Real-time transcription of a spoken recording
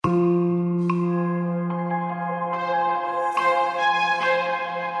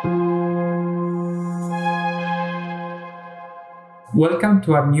Welcome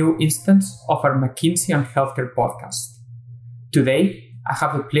to our new instance of our McKinsey on Healthcare podcast. Today, I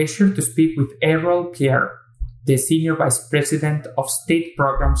have the pleasure to speak with Errol Pierre, the Senior Vice President of State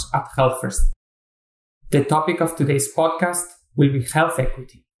Programs at Health First. The topic of today's podcast will be health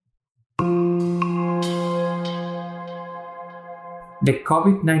equity. The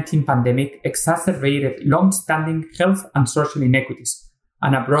COVID-19 pandemic exacerbated long-standing health and social inequities,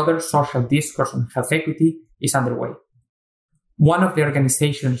 and a broader social discourse on health equity is underway. One of the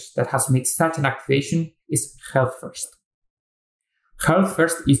organizations that has made such an activation is Health First. Health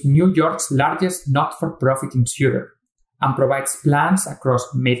First is New York's largest not-for-profit insurer and provides plans across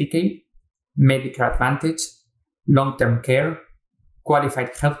Medicaid, Medicare Advantage, long-term care,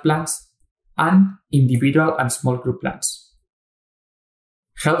 qualified health plans, and individual and small group plans.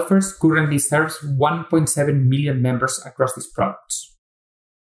 Health First currently serves 1.7 million members across these products.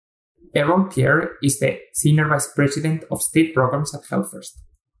 Errol Pierre is the Senior Vice President of State Programs at Health First,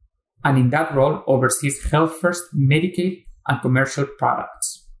 and in that role oversees Health First Medicaid and commercial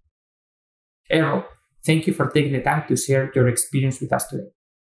products. Errol, thank you for taking the time to share your experience with us today.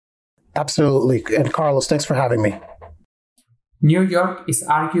 Absolutely. And Carlos, thanks for having me. New York is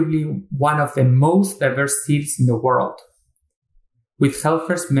arguably one of the most diverse cities in the world, with Health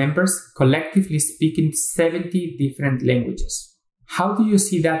First members collectively speaking 70 different languages. How do you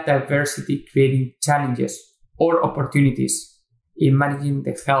see that diversity creating challenges or opportunities in managing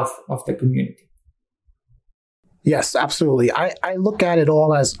the health of the community? Yes, absolutely. I look at it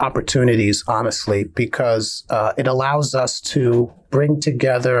all as opportunities, honestly, because it allows us to bring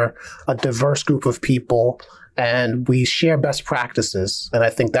together a diverse group of people and we share best practices. And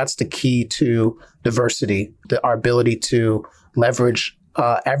I think that's the key to diversity, our ability to leverage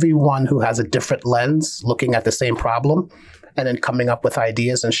everyone who has a different lens looking at the same problem, and then coming up with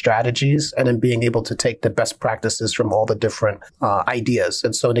ideas and strategies, and then being able to take the best practices from all the different ideas.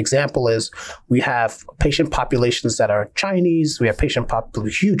 And so an example is we have patient populations that are Chinese, we have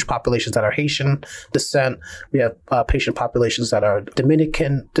huge populations that are Haitian descent, we have patient populations that are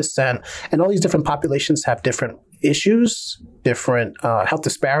Dominican descent, and all these different populations have different issues, different health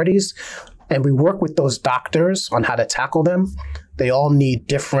disparities, and we work with those doctors on how to tackle them. They all need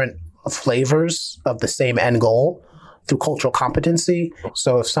different flavors of the same end goal through cultural competency.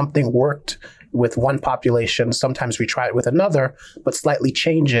 So if something worked with one population, sometimes we try it with another, but slightly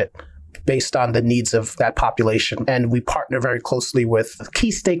change it based on the needs of that population. And we partner very closely with key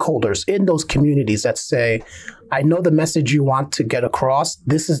stakeholders in those communities that say, I know the message you want to get across,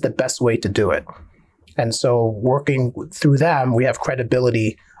 this is the best way to do it. And so working through them, we have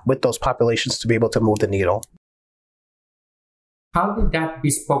credibility with those populations to be able to move the needle. How did that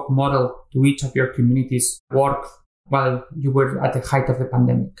bespoke model to each of your communities work while you were at the height of the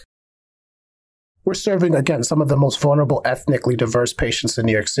pandemic? We're serving, again, some of the most vulnerable ethnically diverse patients in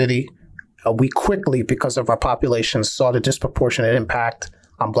New York City. We quickly, because of our population, saw the disproportionate impact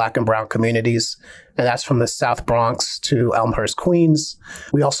on Black and Brown communities. And that's from the South Bronx to Elmhurst, Queens.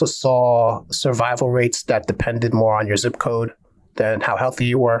 We also saw survival rates that depended more on your zip code than how healthy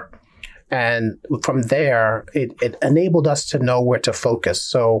you were. And from there, it enabled us to know where to focus.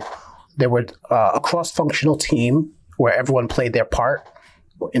 So there were a cross-functional team where everyone played their part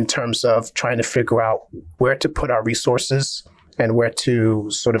in terms of trying to figure out where to put our resources and where to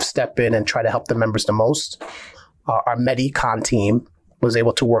sort of step in and try to help the members the most. Our MedEcon team was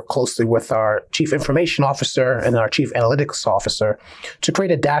able to work closely with our Chief Information Officer and our Chief Analytics Officer to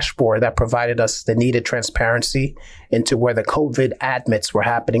create a dashboard that provided us the needed transparency into where the COVID admits were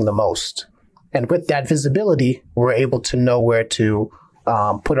happening the most. And with that visibility, we're able to know where to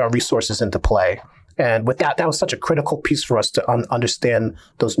put our resources into play. And with that was such a critical piece for us to understand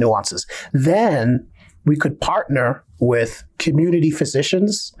those nuances. Then we could partner with community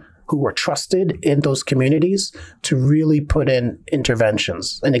physicians who were trusted in those communities to really put in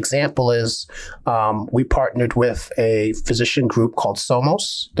interventions. An example is we partnered with a physician group called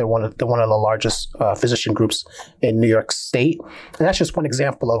Somos. They're one of the largest physician groups in New York State. And that's just one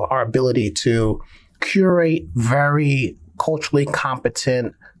example of our ability to curate very culturally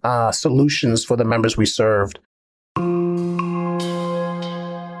competent solutions for the members we served.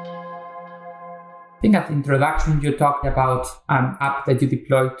 I think at the introduction, you talked about an app that you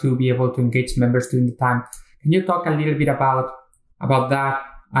deployed to be able to engage members during the time. Can you talk a little bit about that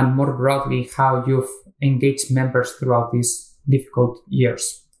and more broadly, how you've engaged members throughout these difficult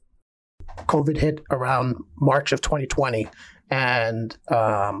years? COVID hit around March of 2020, and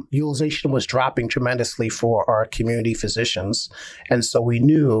utilization was dropping tremendously for our community physicians. And so we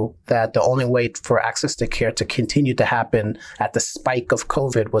knew that the only way for access to care to continue to happen at the spike of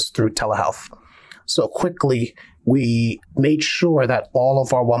COVID was through telehealth. So quickly, we made sure that all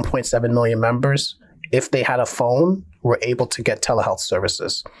of our 1.7 million members, if they had a phone, were able to get telehealth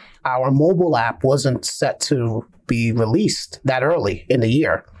services. Our mobile app wasn't set to be released that early in the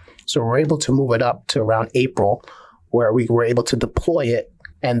year. So we're able to move it up to around April, where we were able to deploy it,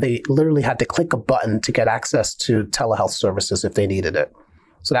 and they literally had to click a button to get access to telehealth services if they needed it.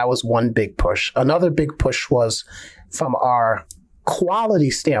 So that was one big push. Another big push was from our quality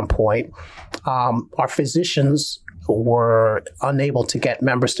standpoint, our physicians were unable to get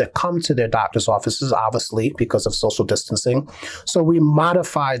members to come to their doctor's offices, obviously, because of social distancing. So we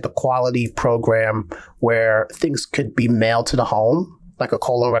modified the quality program where things could be mailed to the home, like a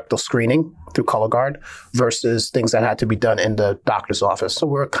colorectal screening through Cologuard, versus things that had to be done in the doctor's office. So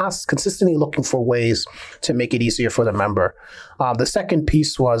we're consistently looking for ways to make it easier for the member. The second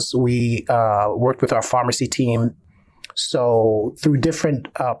piece was we worked with our pharmacy team. So through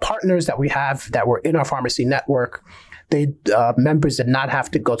different partners that we have that were in our pharmacy network, members did not have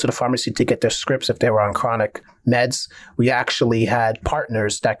to go to the pharmacy to get their scripts if they were on chronic meds. We actually had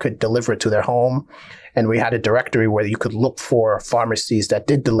partners that could deliver it to their home, and we had a directory where you could look for pharmacies that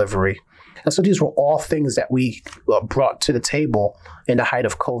did delivery. And so these were all things that we brought to the table in the height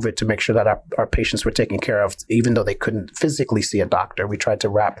of COVID to make sure that our patients were taken care of, even though they couldn't physically see a doctor. We tried to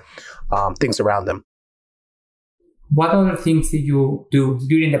wrap things around them. What other things did you do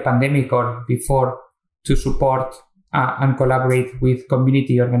during the pandemic or before to support and collaborate with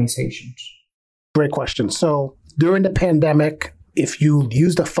community organizations? Great question. So during the pandemic, if you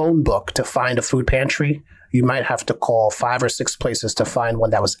used a phone book to find a food pantry, you might have to call 5 or 6 places to find one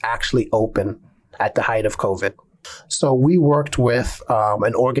that was actually open at the height of COVID. So we worked with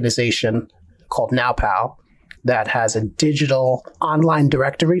an organization called NowPow that has a digital online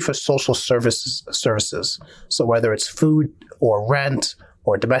directory for social services. So whether it's food or rent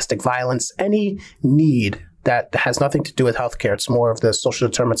or domestic violence, any need that has nothing to do with healthcare, it's more of the social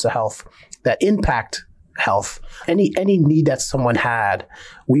determinants of health that impact health. Any need that someone had,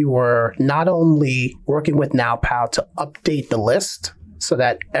 we were not only working with NowPow to update the list so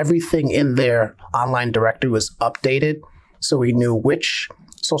that everything in their online directory was updated, so we knew which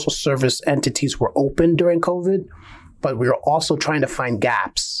social service entities were open during COVID, but we were also trying to find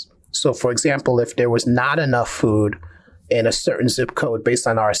gaps. So for example, if there was not enough food in a certain zip code based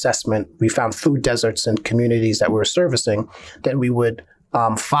on our assessment, we found food deserts in communities that we were servicing, then we would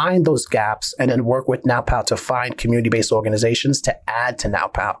find those gaps and then work with NowPow to find community-based organizations to add to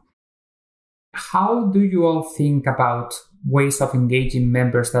NowPow. How do you all think about ways of engaging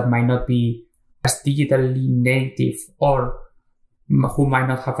members that might not be as digitally native or who might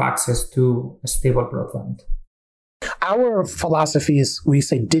not have access to a stable broadband? Our philosophy is we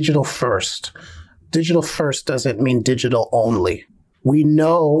say digital first. Digital first doesn't mean digital only. We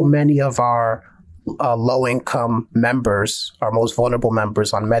know many of our low-income members, our most vulnerable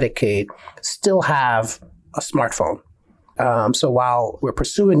members on Medicaid, still have a smartphone. So while we're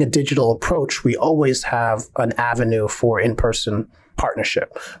pursuing a digital approach, we always have an avenue for in-person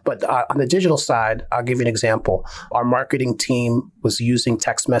partnership. But on the digital side, I'll give you an example. Our marketing team was using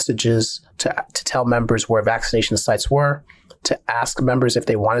text messages to tell members where vaccination sites were, to ask members if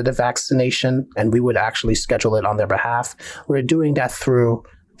they wanted a vaccination, and we would actually schedule it on their behalf. We're doing that through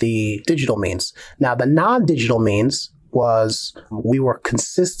the digital means. Now, the non-digital means was we were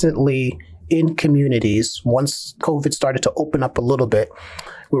consistently in communities. Once COVID started to open up a little bit,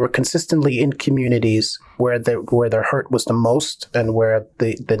 we were consistently in communities where the hurt was the most and where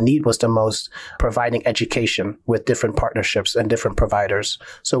the need was the most, providing education with different partnerships and different providers.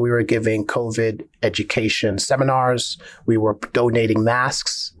 So we were giving COVID education seminars. We were donating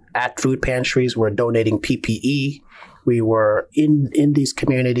masks at food pantries. We were donating PPE. We were in these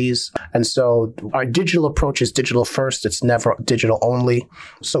communities. And so our digital approach is digital first. It's never digital only.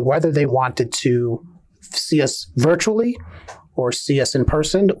 So whether they wanted to see us virtually or see us in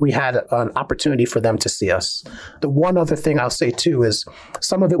person, we had an opportunity for them to see us. The one other thing I'll say too is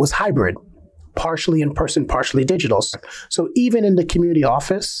some of it was hybrid, partially in person, partially digital. So even in the community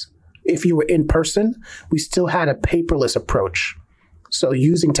office, if you were in person, we still had a paperless approach. So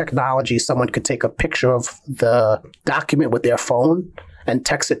using technology, someone could take a picture of the document with their phone and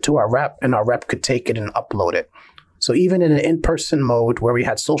text it to our rep, and our rep could take it and upload it. So even in an in-person mode where we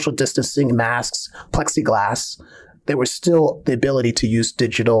had social distancing, masks, plexiglass, there was still the ability to use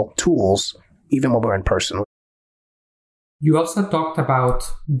digital tools even when we're in person. You also talked about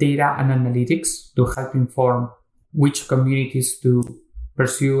data and analytics to help inform which communities to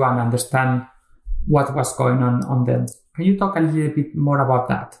pursue and understand what was going on them. Can you talk a little bit more about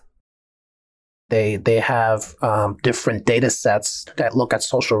that? They have different data sets that look at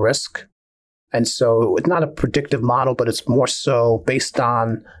social risk. And so it's not a predictive model, but it's more so based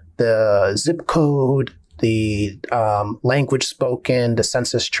on the zip code, the language spoken, the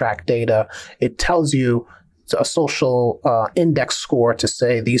census tract data. It tells you a social index score to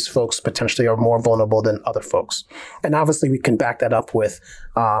say these folks potentially are more vulnerable than other folks. And obviously we can back that up with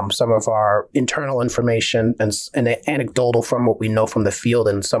some of our internal information and anecdotal from what we know from the field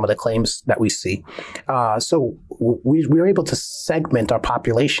and some of the claims that we see. So we were able to segment our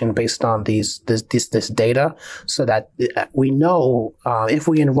population based on this data so that we know if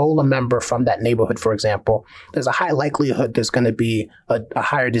we enroll a member from that neighborhood, for example, there's a high likelihood there's going to be a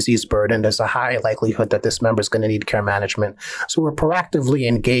higher disease burden. There's a high likelihood that this member is going to need care management. So we're proactively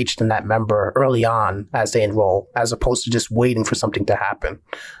engaged in that member early on as they enroll, as opposed to just waiting for something to happen.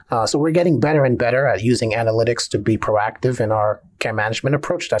 So we're getting better and better at using analytics to be proactive in our care management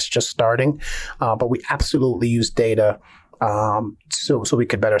approach. That's just starting. But we absolutely use data so we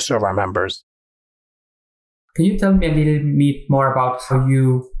could better serve our members. Can you tell me a little bit more about how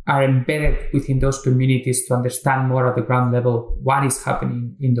you are embedded within those communities to understand more at the ground level what is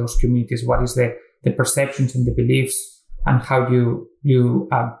happening in those communities? What is the perceptions and the beliefs, and how you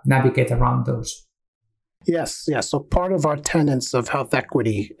navigate around those? Yes. So part of our tenets of health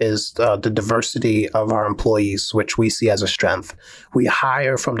equity is the diversity of our employees, which we see as a strength. We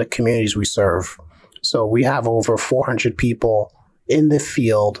hire from the communities we serve. So we have over 400 people in the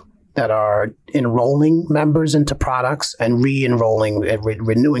field that are enrolling members into products and re-enrolling and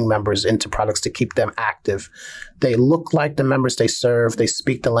renewing members into products to keep them active. They look like the members they serve. They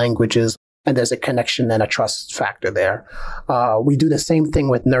speak the languages, and there's a connection and a trust factor there. We do the same thing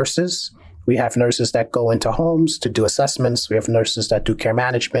with nurses. We have nurses that go into homes to do assessments. We have nurses that do care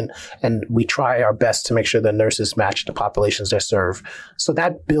management, and we try our best to make sure the nurses match the populations they serve. So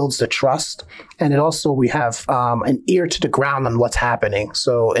that builds the trust. And it also, we have an ear to the ground on what's happening.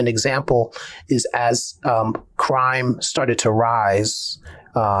 So an example is as crime started to rise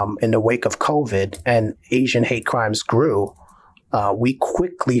in the wake of COVID and Asian hate crimes grew, we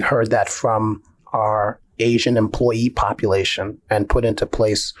quickly heard that from our Asian employee population and put into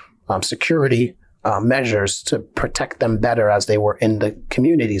place security measures to protect them better as they were in the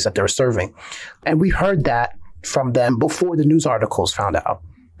communities that they were serving. And we heard that from them before the news articles found out,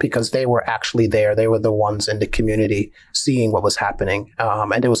 because they were actually there. They were the ones in the community seeing what was happening.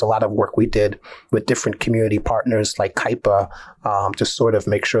 And there was a lot of work we did with different community partners like KAIPA to sort of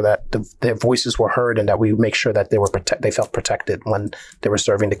make sure that their voices were heard and that we make sure that they felt protected when they were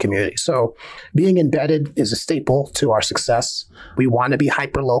serving the community. So being embedded is a staple to our success. We want to be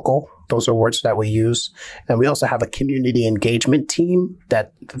hyper-local. Those are words that we use. And we also have a community engagement team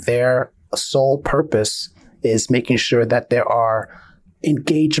that their sole purpose is making sure that there are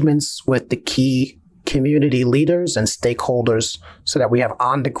engagements with the key community leaders and stakeholders so that we have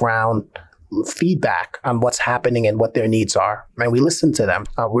on the ground feedback on what's happening and what their needs are. And we listen to them.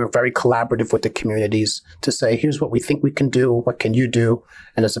 We're very collaborative with the communities to say, here's what we think we can do. What can you do?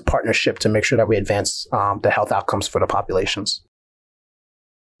 And it's a partnership to make sure that we advance the health outcomes for the populations.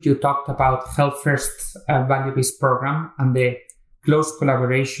 You talked about Health First value-based program and the close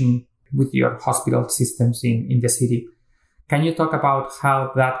collaboration with your hospital systems in the city. Can you talk about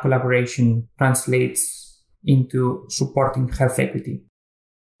how that collaboration translates into supporting health equity?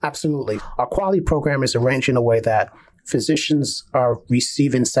 Absolutely. Our quality program is arranged in a way that physicians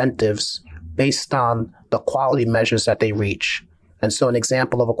receive incentives based on the quality measures that they reach. And so an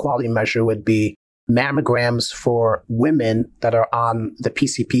example of a quality measure would be mammograms for women that are on the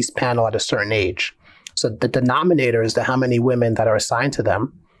PCP's panel at a certain age. So the denominator is how many women that are assigned to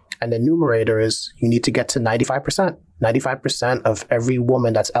them. And the numerator is you need to get to 95%. 95% of every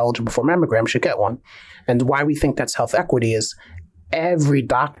woman that's eligible for mammogram should get one. And why we think that's health equity is every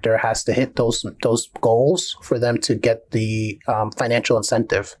doctor has to hit those goals for them to get the financial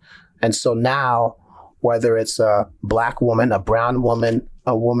incentive. And so now, whether it's a Black woman, a brown woman,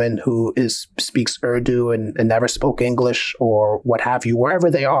 a woman who speaks Urdu and never spoke English or what have you, wherever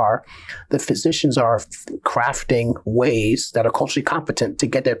they are, the physicians are crafting ways that are culturally competent to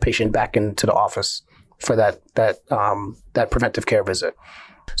get their patient back into the office for that preventive care visit.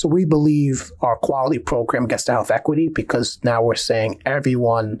 So we believe our quality program gets to health equity because now we're saying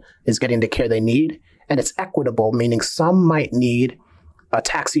everyone is getting the care they need, and it's equitable, meaning some might need a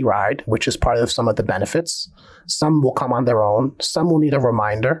taxi ride, which is part of some of the benefits. Some will come on their own. Some will need a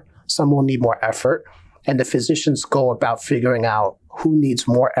reminder. Some will need more effort. And the physicians go about figuring out who needs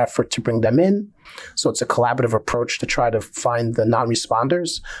more effort to bring them in. So it's a collaborative approach to try to find the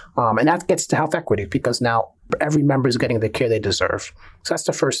non-responders. And that gets to health equity because now every member is getting the care they deserve. So that's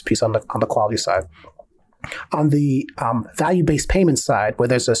the first piece on the quality side. On the value-based payment side, where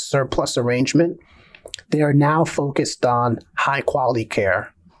there's a surplus arrangement, they are now focused on high-quality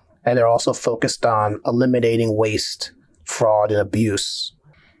care, and they're also focused on eliminating waste, fraud, and abuse.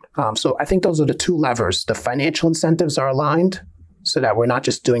 So I think those are the two levers. The financial incentives are aligned so that we're not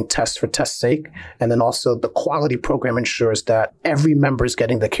just doing tests for test's sake, and then also the quality program ensures that every member is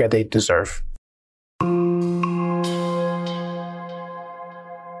getting the care they deserve.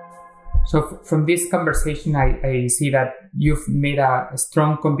 So from this conversation, I see that you've made a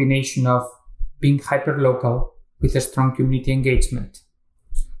strong combination of being hyper-local with a strong community engagement,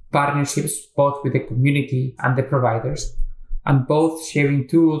 partnerships both with the community and the providers, and both sharing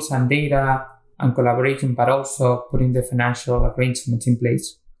tools and data and collaboration, but also putting the financial arrangements in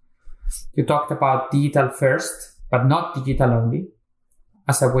place. You talked about digital first, but not digital only,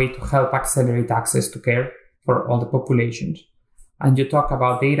 as a way to help accelerate access to care for all the populations. And you talk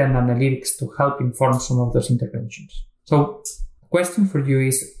about data and analytics to help inform some of those interventions. So the question for you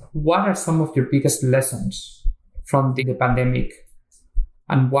is, what are some of your biggest lessons from the pandemic?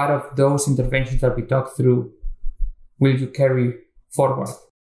 And what of those interventions that we talked through will you carry forward?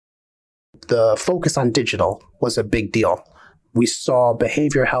 The focus on digital was a big deal. We saw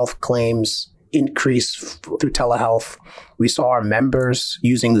behavioral health claims increase through telehealth. We saw our members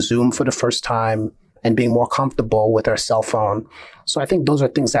using Zoom for the first time and being more comfortable with our cell phone. So I think those are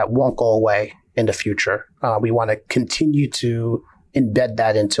things that won't go away in the future. We want to continue to embed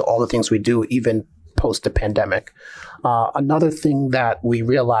that into all the things we do, even post the pandemic. Another thing that we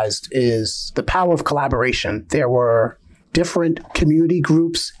realized is the power of collaboration. There were different community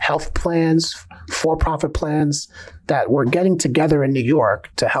groups, health plans, for-profit plans that were getting together in New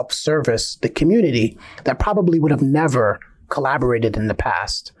York to help service the community that probably would have never collaborated in the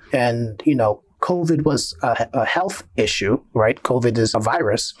past. And, COVID was a health issue, right? COVID is a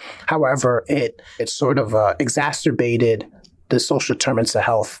virus. However, it sort of exacerbated the social determinants of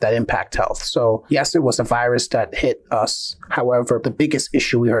health that impact health. So yes, it was a virus that hit us. However, the biggest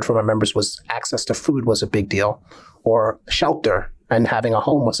issue we heard from our members was access to food was a big deal, or shelter and having a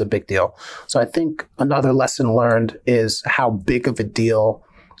home was a big deal. So I think another lesson learned is how big of a deal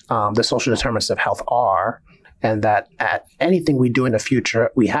the social determinants of health are, and that at anything we do in the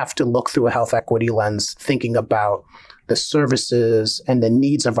future, we have to look through a health equity lens, thinking about the services and the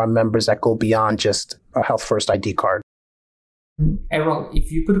needs of our members that go beyond just a Health First ID card. Errol,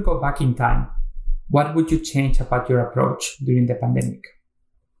 if you could go back in time, what would you change about your approach during the pandemic?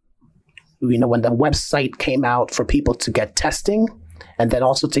 When the website came out for people to get testing and then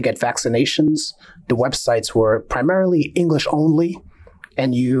also to get vaccinations, the websites were primarily English only,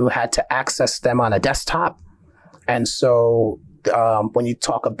 and you had to access them on a desktop. And so when you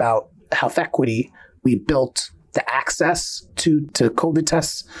talk about health equity, we built the access to COVID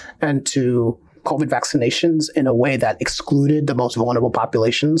tests and to COVID vaccinations in a way that excluded the most vulnerable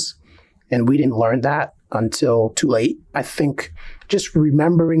populations. And we didn't learn that until too late. I think just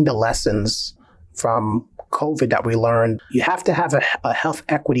remembering the lessons from COVID that we learned, you have to have a health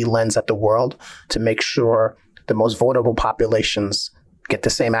equity lens at the world to make sure the most vulnerable populations get the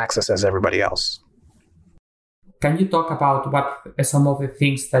same access as everybody else. Can you talk about what some of the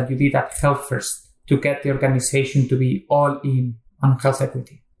things that you did at Health First to get the organization to be all in on health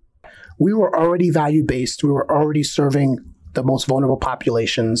equity? We were already value-based. We were already serving the most vulnerable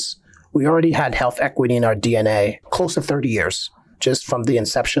populations. We already had health equity in our DNA close to 30 years, just from the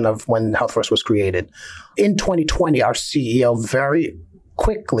inception of when Health First was created. In 2020, our CEO very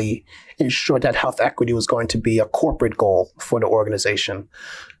quickly ensured that health equity was going to be a corporate goal for the organization.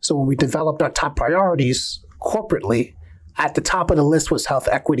 So when we developed our top priorities corporately, at the top of the list was health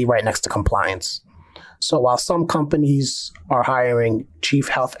equity right next to compliance. So while some companies are hiring chief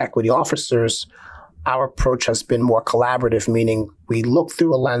health equity officers, our approach has been more collaborative, meaning we look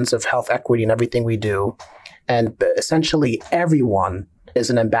through a lens of health equity in everything we do, and essentially everyone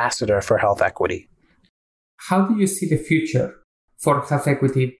is an ambassador for health equity. How do you see the future for health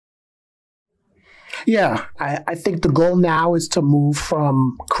equity? Yeah, I think the goal now is to move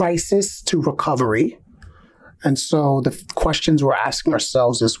from crisis to recovery. And so the questions we're asking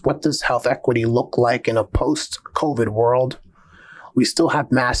ourselves is, what does health equity look like in a post-COVID world? We still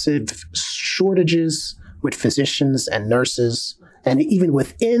have massive shortages with physicians and nurses. And even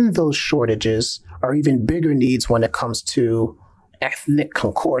within those shortages are even bigger needs when it comes to ethnic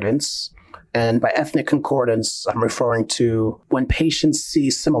concordance. And by ethnic concordance, I'm referring to when patients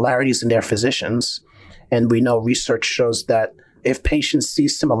see similarities in their physicians. And we know research shows that if patients see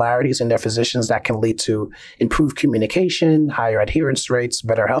similarities in their physicians, that can lead to improved communication, higher adherence rates,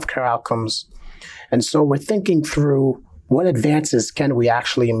 better healthcare outcomes. And so we're thinking through what advances can we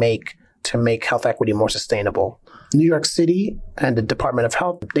actually make to make health equity more sustainable. New York City and the Department of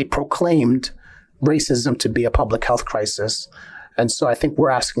Health, they proclaimed racism to be a public health crisis. And so I think we're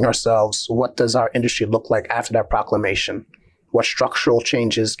asking ourselves, what does our industry look like after that proclamation? What structural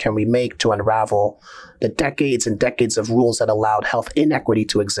changes can we make to unravel the decades and decades of rules that allowed health inequity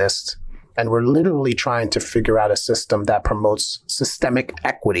to exist? And we're literally trying to figure out a system that promotes systemic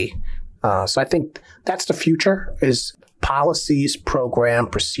equity. So I think that's the future, is policies, program,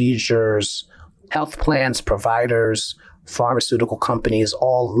 procedures, health plans, providers, pharmaceutical companies,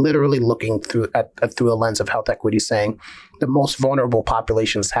 all literally looking through a lens of health equity, saying the most vulnerable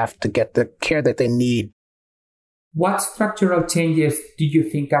populations have to get the care that they need. What structural changes do you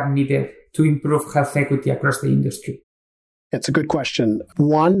think are needed to improve health equity across the industry? It's a good question.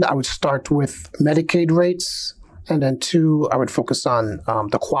 One, I would start with Medicaid rates. And then two, I would focus on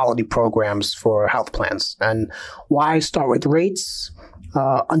the quality programs for health plans. And why start with rates?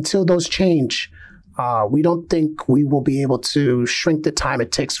 Until those change, we don't think we will be able to shrink the time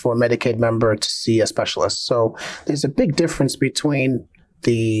it takes for a Medicaid member to see a specialist. So there's a big difference between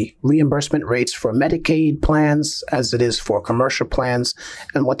the reimbursement rates for Medicaid plans as it is for commercial plans.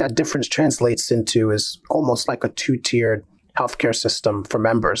 And what that difference translates into is almost like a two-tiered healthcare system for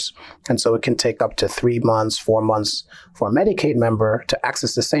members. And so it can take up to 3 months, 4 months for a Medicaid member to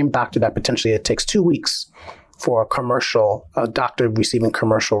access the same doctor that potentially it takes 2 weeks for a doctor receiving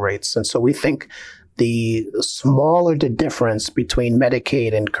commercial rates. And so we think the smaller the difference between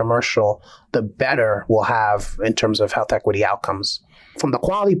Medicaid and commercial, the better we'll have in terms of health equity outcomes. From the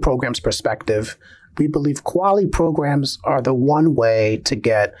quality programs perspective, we believe quality programs are the one way to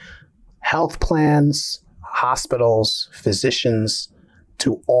get health plans, hospitals, physicians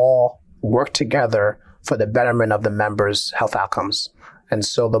to all work together for the betterment of the members' health outcomes. And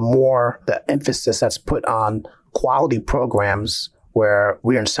so the more the emphasis that's put on quality programs where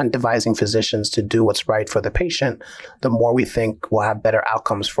we're incentivizing physicians to do what's right for the patient, the more we think we'll have better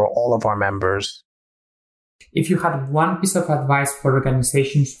outcomes for all of our members. If you had one piece of advice for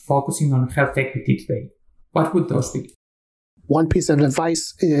organizations focusing on health equity today, what would those be? One piece of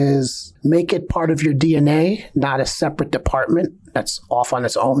advice is make it part of your DNA, not a separate department that's off on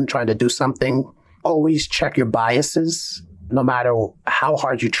its own trying to do something. Always check your biases. No matter how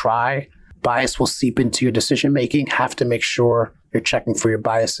hard you try, bias will seep into your decision-making. Have to make sure you're checking for your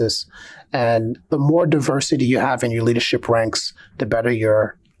biases. And the more diversity you have in your leadership ranks, the better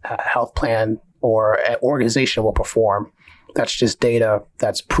your health plan or organization will perform. That's just data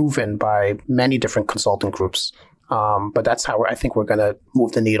that's proven by many different consultant groups. But that's how I think we're going to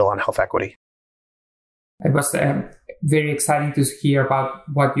move the needle on health equity. It was very exciting to hear about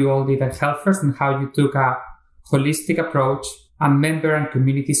what you all did at Health First and how you took a holistic approach, a member and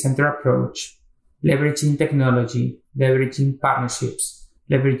community-centered approach, leveraging technology, leveraging partnerships,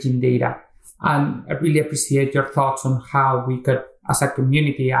 leveraging data. And I really appreciate your thoughts on how we could, as a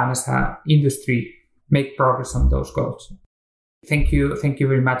community and as an industry, make progress on those goals. Thank you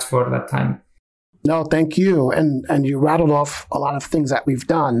very much for that time. No, thank you. And you rattled off a lot of things that we've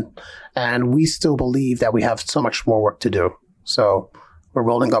done, and we still believe that we have so much more work to do. So we're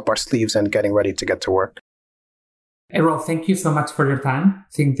rolling up our sleeves and getting ready to get to work. Errol, thank you so much for your time.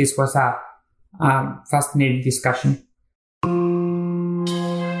 I think this was a fascinating discussion.